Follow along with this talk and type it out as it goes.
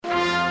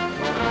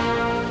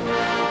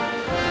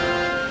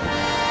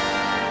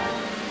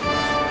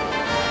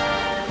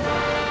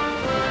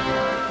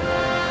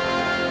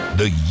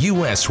The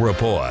US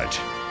Report.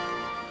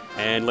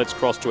 And let's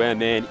cross to our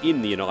man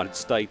in the United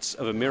States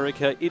of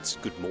America. It's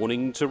good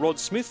morning to Rod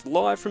Smith,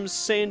 live from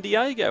San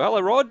Diego. Hello,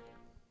 Rod.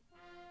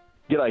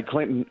 G'day,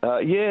 Clinton.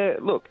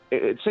 Look,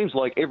 it seems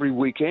like every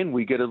weekend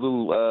we get a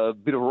little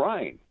bit of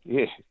rain.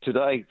 Yeah,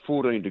 today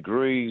 14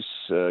 degrees,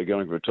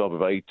 going for a top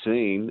of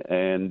 18,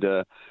 and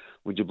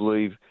would you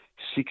believe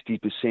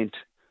 60%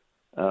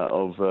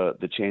 of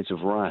the chance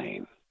of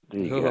rain. There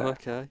you go.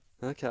 Okay.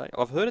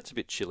 I've heard it's a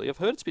bit chilly.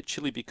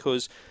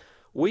 Because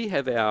we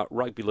have our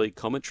rugby league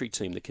commentary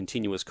team, the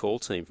continuous call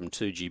team from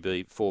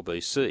 2GB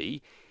 4BC,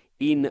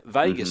 in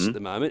Vegas at the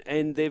moment,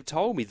 and they've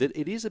told me that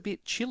it is a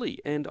bit chilly.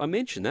 And I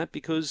mention that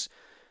because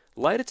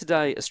later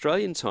today,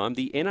 Australian time,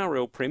 the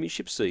NRL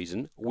Premiership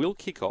season will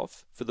kick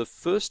off for the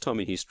first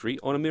time in history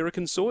on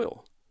American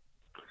soil.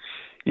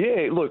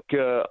 Yeah, look,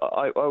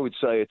 I would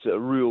say it's a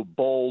real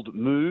bold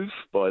move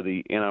by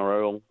the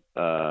NRL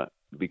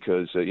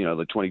because,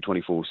 the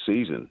 2024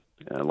 season,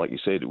 like you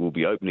said, it will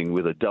be opening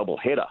with a double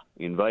header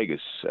in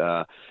Vegas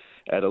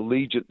at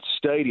Allegiant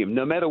Stadium.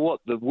 No matter what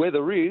the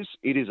weather is,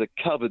 it is a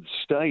covered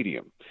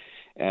stadium.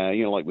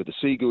 Like with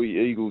the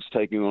Eagles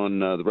taking on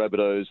the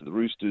Rabbitohs, the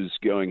Roosters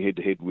going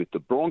head-to-head with the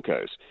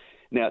Broncos.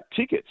 Now,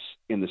 tickets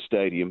in the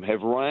stadium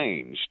have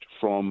ranged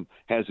from,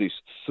 has this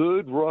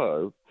third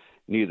row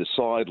near the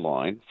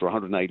sideline for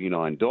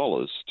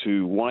 $189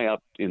 to way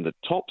up in the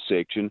top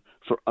section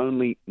for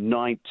only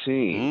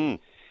 $19.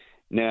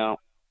 Now,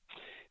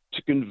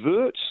 to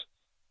convert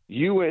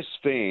US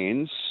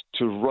fans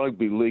to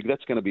rugby league,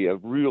 that's going to be a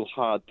real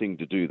hard thing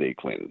to do there,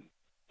 Clinton.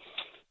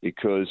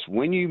 Because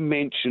when you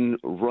mention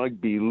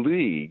rugby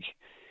league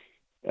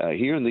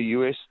here in the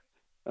US,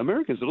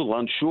 Americans are a little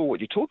unsure what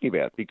you're talking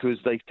about because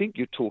they think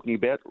you're talking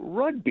about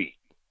rugby.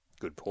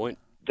 Good point.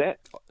 That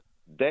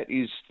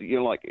is,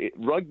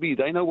 rugby,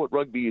 they know what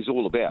rugby is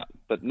all about,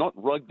 but not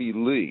rugby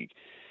league.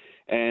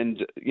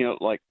 And,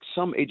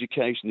 some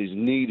education is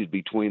needed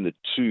between the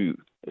two,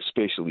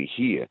 especially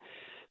here.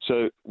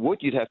 So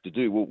what you'd have to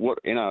do, what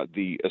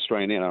the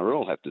Australian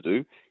NRL have to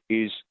do,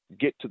 is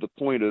get to the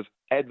point of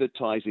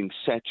advertising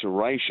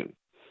saturation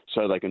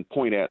so they can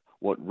point out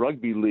what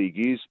rugby league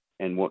is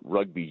and what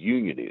rugby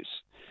union is.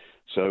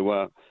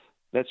 So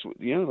that's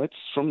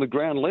from the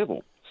ground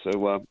level.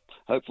 So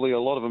hopefully a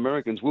lot of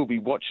Americans will be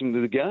watching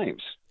the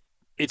games.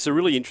 It's a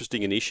really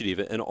interesting initiative,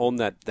 and on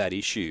that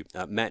issue,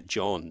 Matt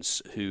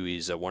Johns, who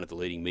is one of the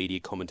leading media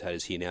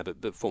commentators here now,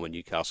 but former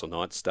Newcastle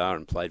Knights star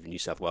and played for New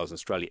South Wales and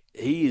Australia,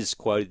 he is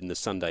quoted in the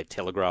Sunday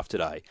Telegraph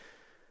today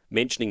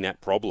mentioning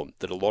that problem,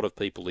 that a lot of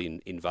people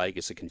in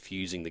Vegas are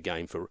confusing the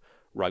game for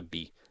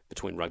rugby,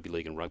 between rugby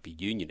league and rugby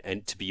union.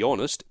 And to be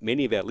honest,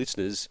 many of our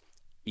listeners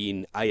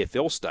in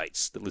AFL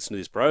states that listen to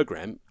this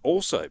program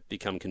also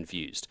become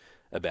confused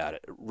about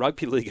it.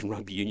 Rugby league and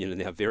rugby union are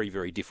now very,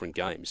 very different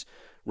games.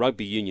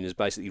 Rugby union is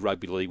basically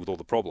rugby league with all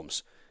the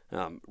problems.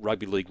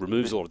 Rugby league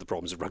removes a lot of the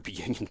problems of rugby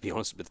union, to be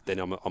honest, but then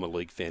I'm a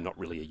league fan, not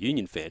really a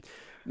union fan.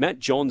 Matt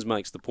Johns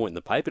makes the point in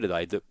the paper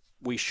today that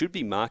we should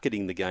be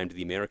marketing the game to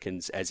the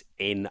Americans as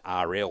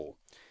NRL,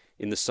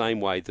 in the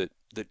same way that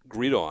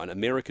gridiron,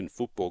 American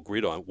football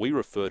gridiron, we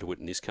refer to it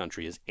in this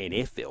country as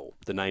NFL,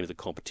 the name of the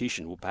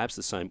competition. Well,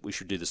 perhaps we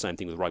should do the same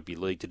thing with rugby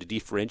league to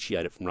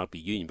differentiate it from rugby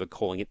union by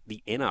calling it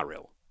the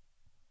NRL.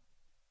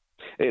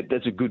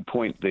 That's a good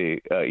point there.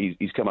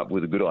 He's come up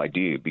with a good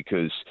idea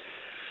because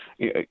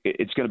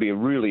it's going to be a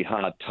really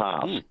hard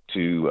task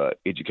to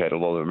educate a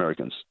lot of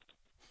Americans.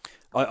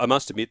 I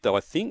must admit, though,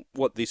 I think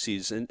what this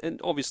is, and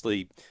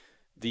obviously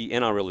the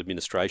NRL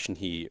administration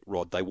here,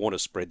 Rod, they want to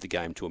spread the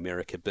game to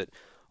America, but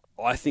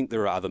I think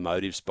there are other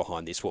motives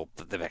behind this. Well,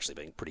 they've actually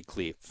been pretty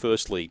clear.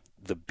 Firstly,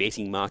 the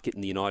betting market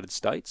in the United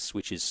States,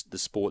 which is the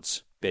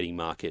sports betting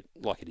market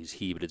like it is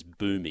here, but it's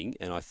booming.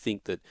 And I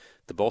think that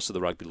the boss of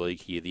the rugby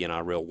league here, the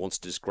NRL, wants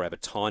to just grab a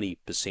tiny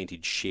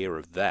percentage share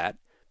of that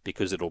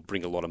because it'll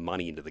bring a lot of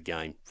money into the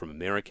game from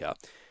America.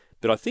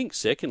 But I think,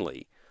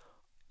 secondly,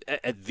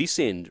 at this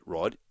end,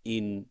 Rod,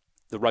 in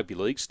the rugby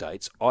league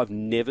states, I've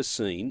never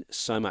seen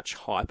so much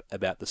hype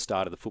about the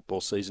start of the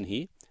football season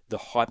here. The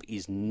hype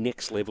is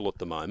next level at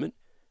the moment,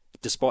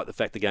 despite the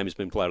fact the game has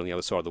been played on the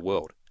other side of the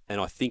world.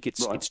 And I think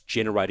it's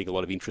generating a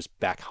lot of interest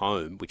back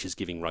home, which is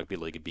giving rugby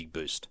league a big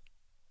boost.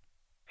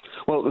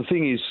 Well, the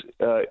thing is,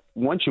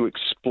 once you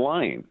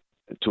explain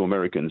to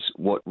Americans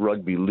what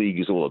rugby league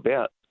is all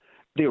about,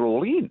 they're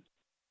all in.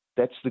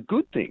 That's the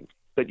good thing.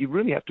 But you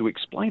really have to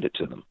explain it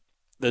to them.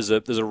 There's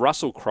a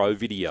Russell Crowe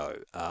video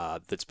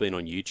that's been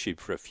on YouTube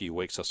for a few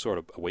weeks. I saw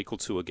it a week or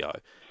two ago.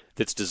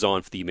 That's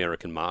designed for the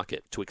American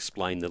market to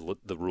explain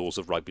the rules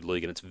of rugby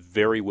league, and it's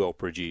very well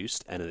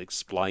produced, and it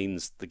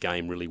explains the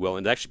game really well,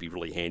 and it'd actually be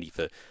really handy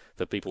for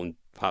people in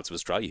parts of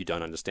Australia who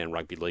don't understand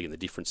rugby league and the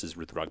differences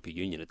with rugby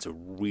union. It's a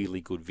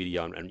really good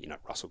video, and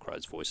Russell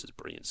Crowe's voice is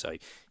brilliant, so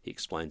he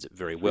explains it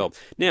very well.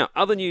 Now,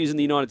 other news in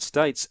the United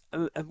States,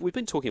 we've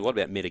been talking a lot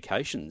about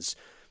medications,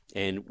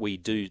 and we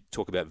do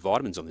talk about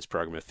vitamins on this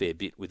program a fair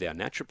bit with our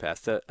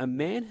naturopath. A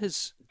man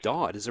has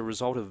died as a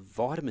result of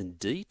vitamin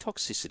D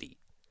toxicity.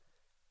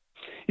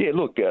 Yeah,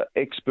 look,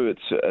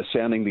 experts are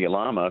sounding the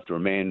alarm after a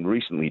man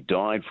recently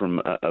died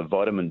from a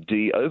vitamin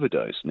D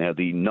overdose. Now,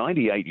 the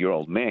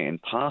 98-year-old man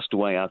passed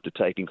away after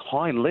taking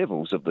high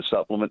levels of the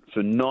supplement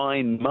for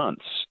 9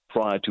 months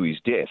prior to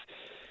his death.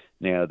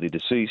 Now, the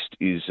deceased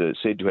is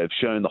said to have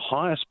shown the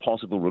highest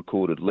possible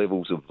recorded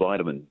levels of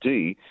vitamin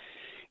D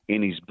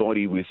in his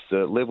body with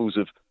levels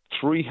of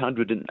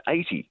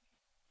 380.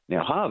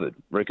 Now, Harvard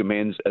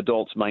recommends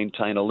adults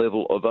maintain a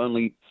level of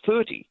only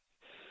 30.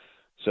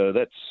 So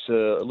that's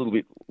a little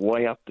bit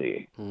way up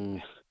there.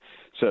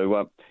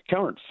 So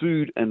current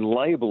food and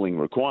labelling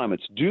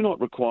requirements do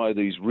not require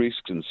these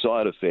risks and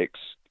side effects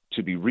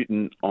to be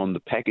written on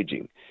the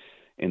packaging.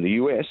 In the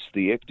US,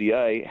 the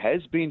FDA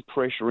has been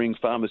pressuring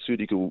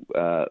pharmaceutical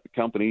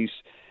companies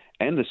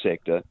and the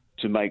sector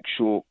to make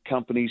sure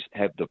companies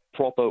have the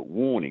proper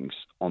warnings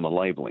on the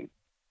labelling.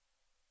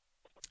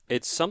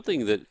 It's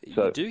something that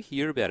you do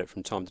hear about it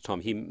from time to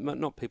time.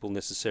 Not people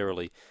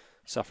necessarily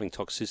suffering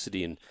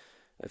toxicity and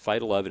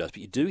fatal overdose,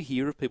 but you do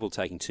hear of people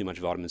taking too much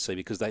vitamin C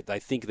because they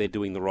think they're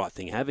doing the right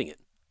thing having it.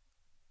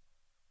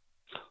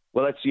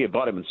 Well, that's,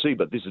 vitamin C,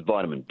 but this is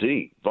vitamin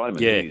D. Vitamin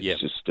D is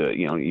just,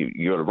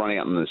 you got to run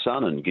out in the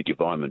sun and get your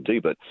vitamin D,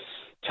 but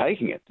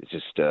taking it, it's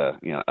just, to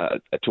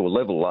a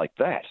level like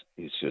that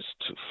is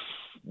just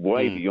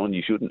way beyond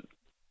you shouldn't.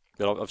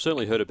 But I've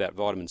certainly heard about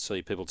vitamin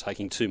C, people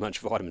taking too much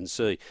vitamin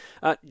C.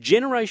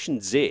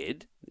 Generation Z,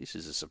 this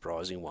is a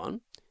surprising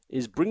one,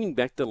 is bringing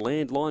back the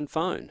landline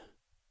phone.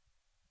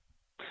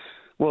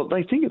 Well,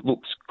 they think it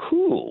looks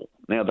cool.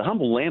 Now, the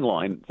humble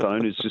landline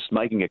phone is just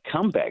making a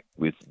comeback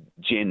with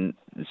Gen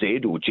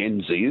Z or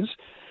Gen Zers.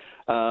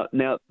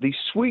 Now, the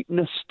sweet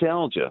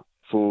nostalgia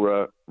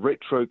for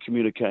retro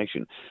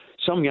communication.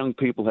 Some young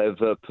people have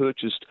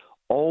purchased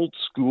old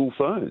school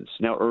phones.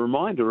 Now, a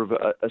reminder of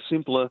a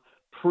simpler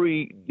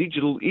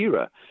pre-digital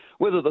era.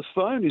 Whether the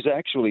phone is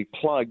actually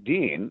plugged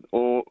in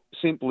or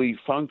simply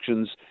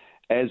functions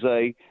as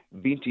a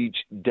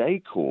vintage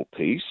decor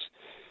piece,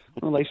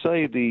 well, they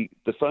say the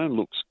phone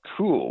looks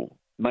cool.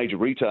 Major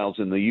retailers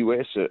in the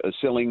US are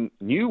selling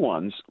new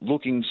ones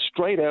looking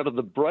straight out of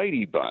the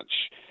Brady Bunch.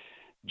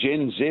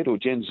 Gen Z or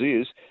Gen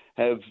Zers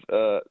have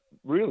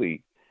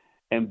really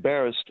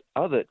embarrassed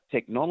other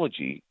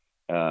technology.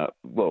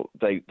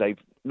 They've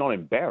not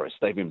embarrassed,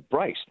 they've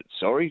embraced it,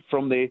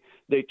 from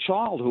their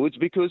childhoods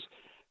because,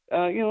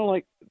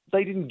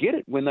 they didn't get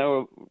it when they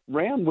were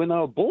around, when they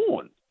were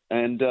born.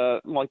 And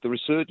like the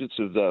resurgence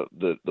of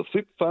the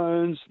flip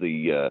phones,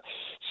 the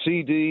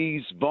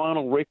CDs,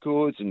 vinyl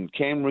records, and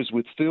cameras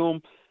with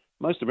film,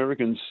 most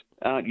Americans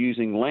aren't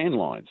using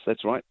landlines.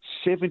 That's right.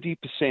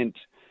 70%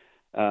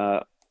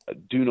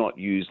 do not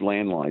use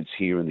landlines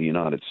here in the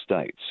United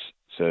States.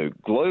 So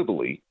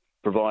globally,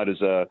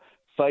 providers are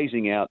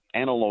phasing out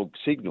analog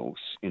signals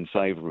in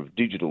favour of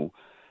digital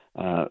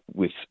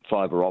with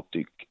fibre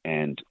optic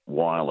and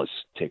wireless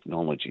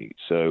technology.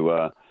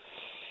 So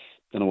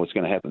don't know what's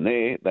going to happen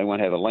there. They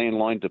won't have a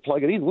landline to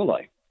plug it in, will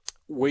they?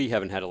 We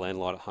haven't had a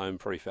landline at home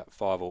for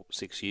 5 or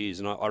 6 years,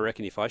 and I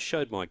reckon if I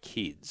showed my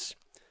kids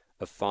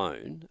a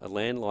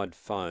landline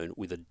phone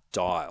with a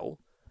dial,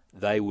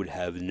 they would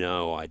have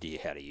no idea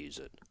how to use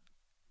it.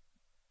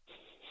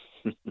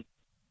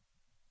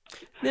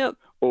 Now,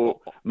 or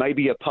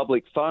maybe a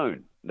public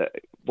phone.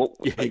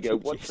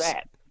 What's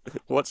that?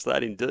 What's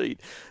that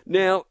indeed?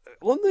 Now,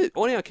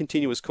 on our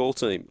continuous call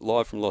team,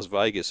 live from Las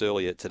Vegas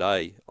earlier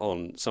today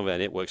on some of our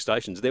network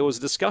stations, there was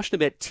a discussion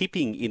about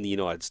tipping in the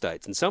United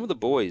States, and some of the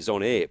boys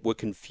on air were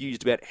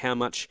confused about how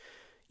much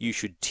you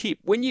should tip.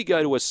 When you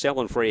go to a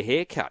salon for a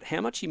haircut, how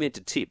much are you meant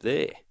to tip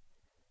there?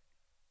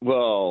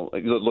 Well,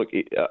 look,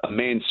 a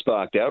man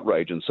sparked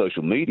outrage on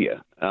social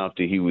media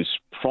after he was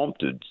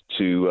prompted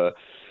to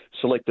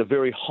select a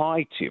very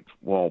high tip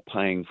while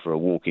paying for a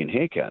walk-in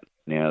haircut.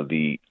 Now,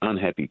 the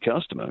unhappy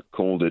customer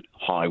called it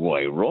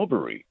highway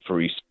robbery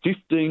for his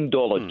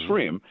 $15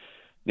 trim.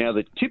 Now,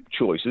 the tip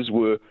choices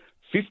were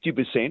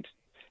 50%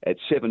 at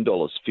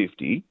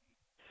 $7.50,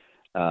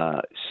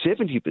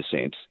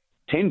 70%,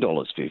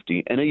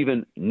 $10.50, and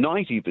even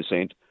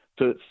 90%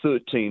 for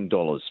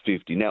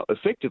 $13.50. Now,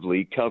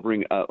 effectively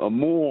covering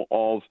more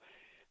of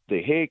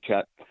the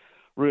haircut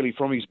really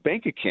from his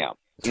bank account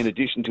in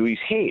addition to his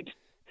head.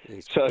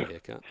 So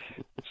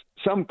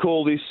some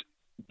call this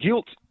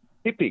guilt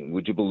tipping,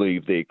 would you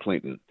believe there,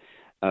 Clinton,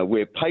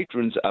 where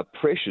patrons are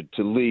pressured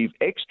to leave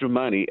extra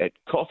money at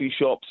coffee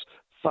shops,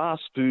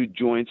 fast food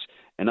joints,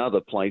 and other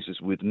places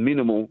with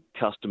minimal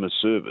customer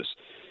service.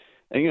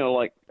 And,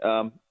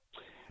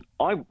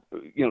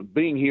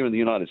 being here in the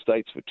United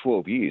States for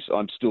 12 years,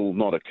 I'm still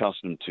not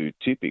accustomed to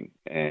tipping.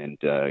 And,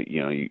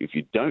 if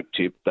you don't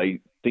tip, they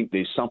think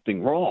there's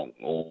something wrong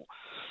or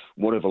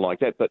whatever like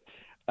that. But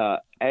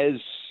as,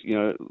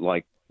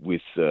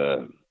 with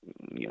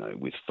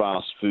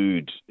fast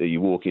food,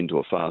 you walk into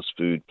a fast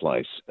food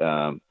place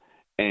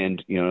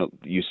and,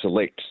 you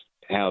select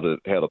how to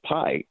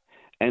pay,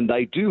 and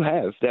they do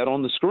have that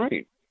on the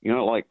screen,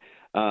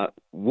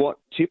 what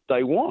tip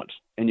they want.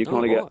 And you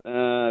kind of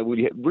go, well,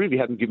 you really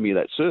haven't given me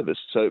that service,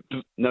 so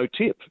no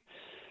tip.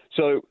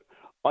 So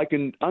I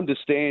can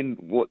understand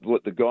what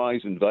the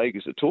guys in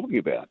Vegas are talking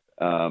about.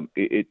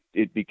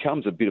 It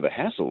becomes a bit of a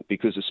hassle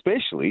because,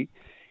 especially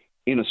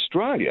in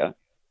Australia,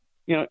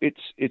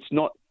 it's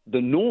not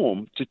the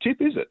norm to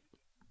tip, is it?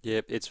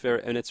 Yeah, it's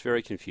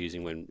very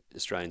confusing when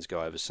Australians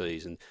go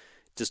overseas, and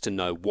just to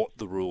know what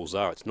the rules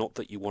are. It's not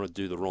that you want to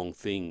do the wrong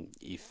thing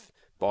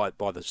by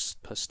the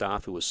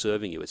staff who are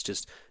serving you. It's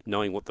just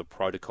knowing what the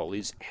protocol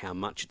is, how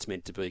much it's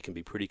meant to be, can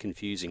be pretty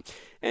confusing.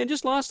 And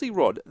just lastly,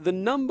 Rod, the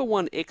number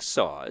one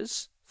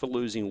exercise for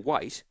losing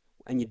weight,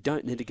 and you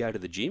don't need to go to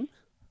the gym?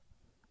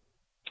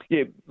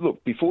 Yeah,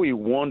 look, before you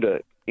wander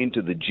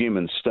into the gym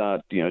and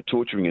start,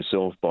 torturing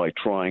yourself by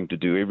trying to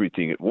do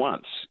everything at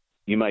once,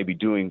 you may be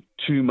doing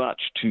too much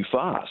too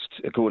fast,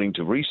 according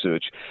to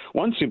research.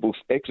 One simple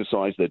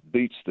exercise that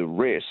beats the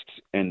rest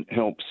and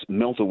helps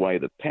melt away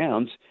the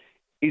pounds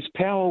is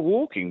power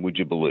walking, would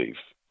you believe?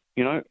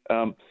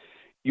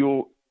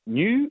 Your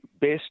new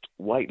best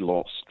weight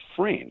loss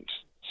friend.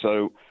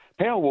 So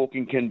power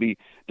walking can be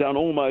done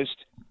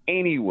almost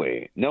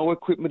anywhere. No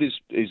equipment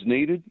is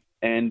needed,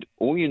 and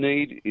all you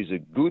need is a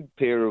good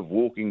pair of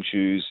walking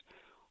shoes.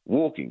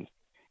 Walking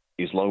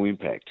is low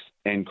impact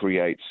and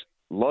creates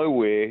low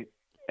wear,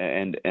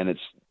 and it's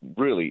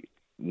really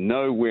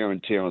no wear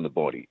and tear on the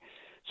body.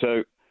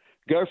 So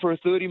go for a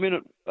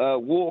 30-minute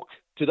walk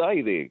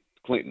today there,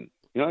 Clinton.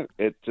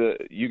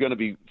 You're going to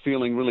be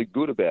feeling really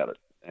good about it.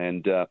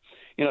 And,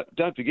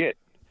 don't forget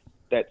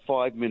that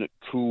 5-minute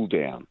cool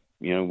down,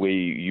 where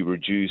you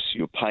reduce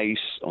your pace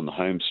on the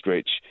home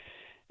stretch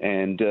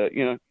and,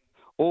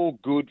 all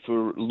good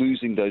for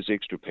losing those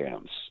extra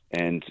pounds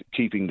and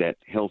keeping that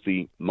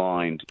healthy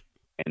mind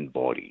and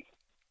body.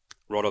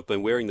 Rod, I've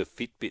been wearing the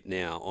Fitbit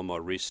now on my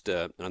wrist.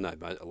 I know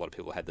a lot of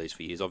people had these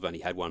for years. I've only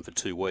had one for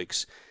 2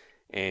 weeks.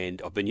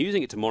 And I've been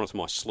using it to monitor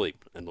my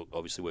sleep. And look,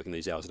 obviously working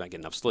these hours, I don't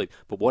get enough sleep.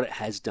 But what it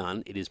has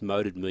done, it has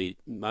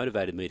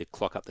motivated me to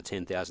clock up to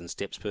 10,000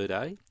 steps per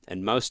day.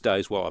 And most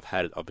days while I've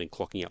had it, I've been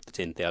clocking up to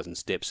 10,000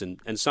 steps.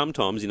 And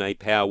sometimes in a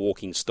power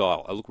walking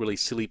style. I look really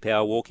silly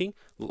power walking.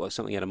 Look like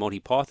something out of Monty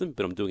Python,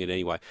 but I'm doing it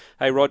anyway.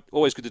 Hey, Rod,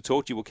 always good to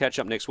talk to you. We'll catch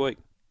up next week.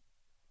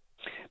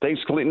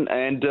 Thanks, Clinton.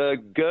 And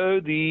go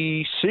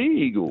the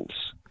Sea Eagles.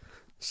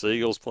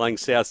 Seagulls playing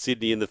South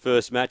Sydney in the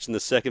first match. And the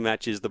second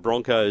match is the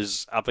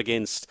Broncos up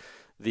against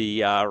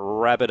the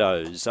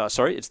Rabbitohs.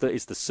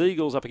 It's the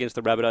Seagulls up against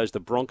the Rabbitohs, the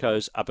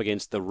Broncos up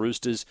against the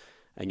Roosters,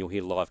 and you'll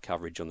hear live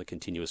coverage on the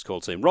continuous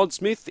call team. Rod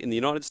Smith in the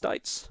United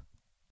States.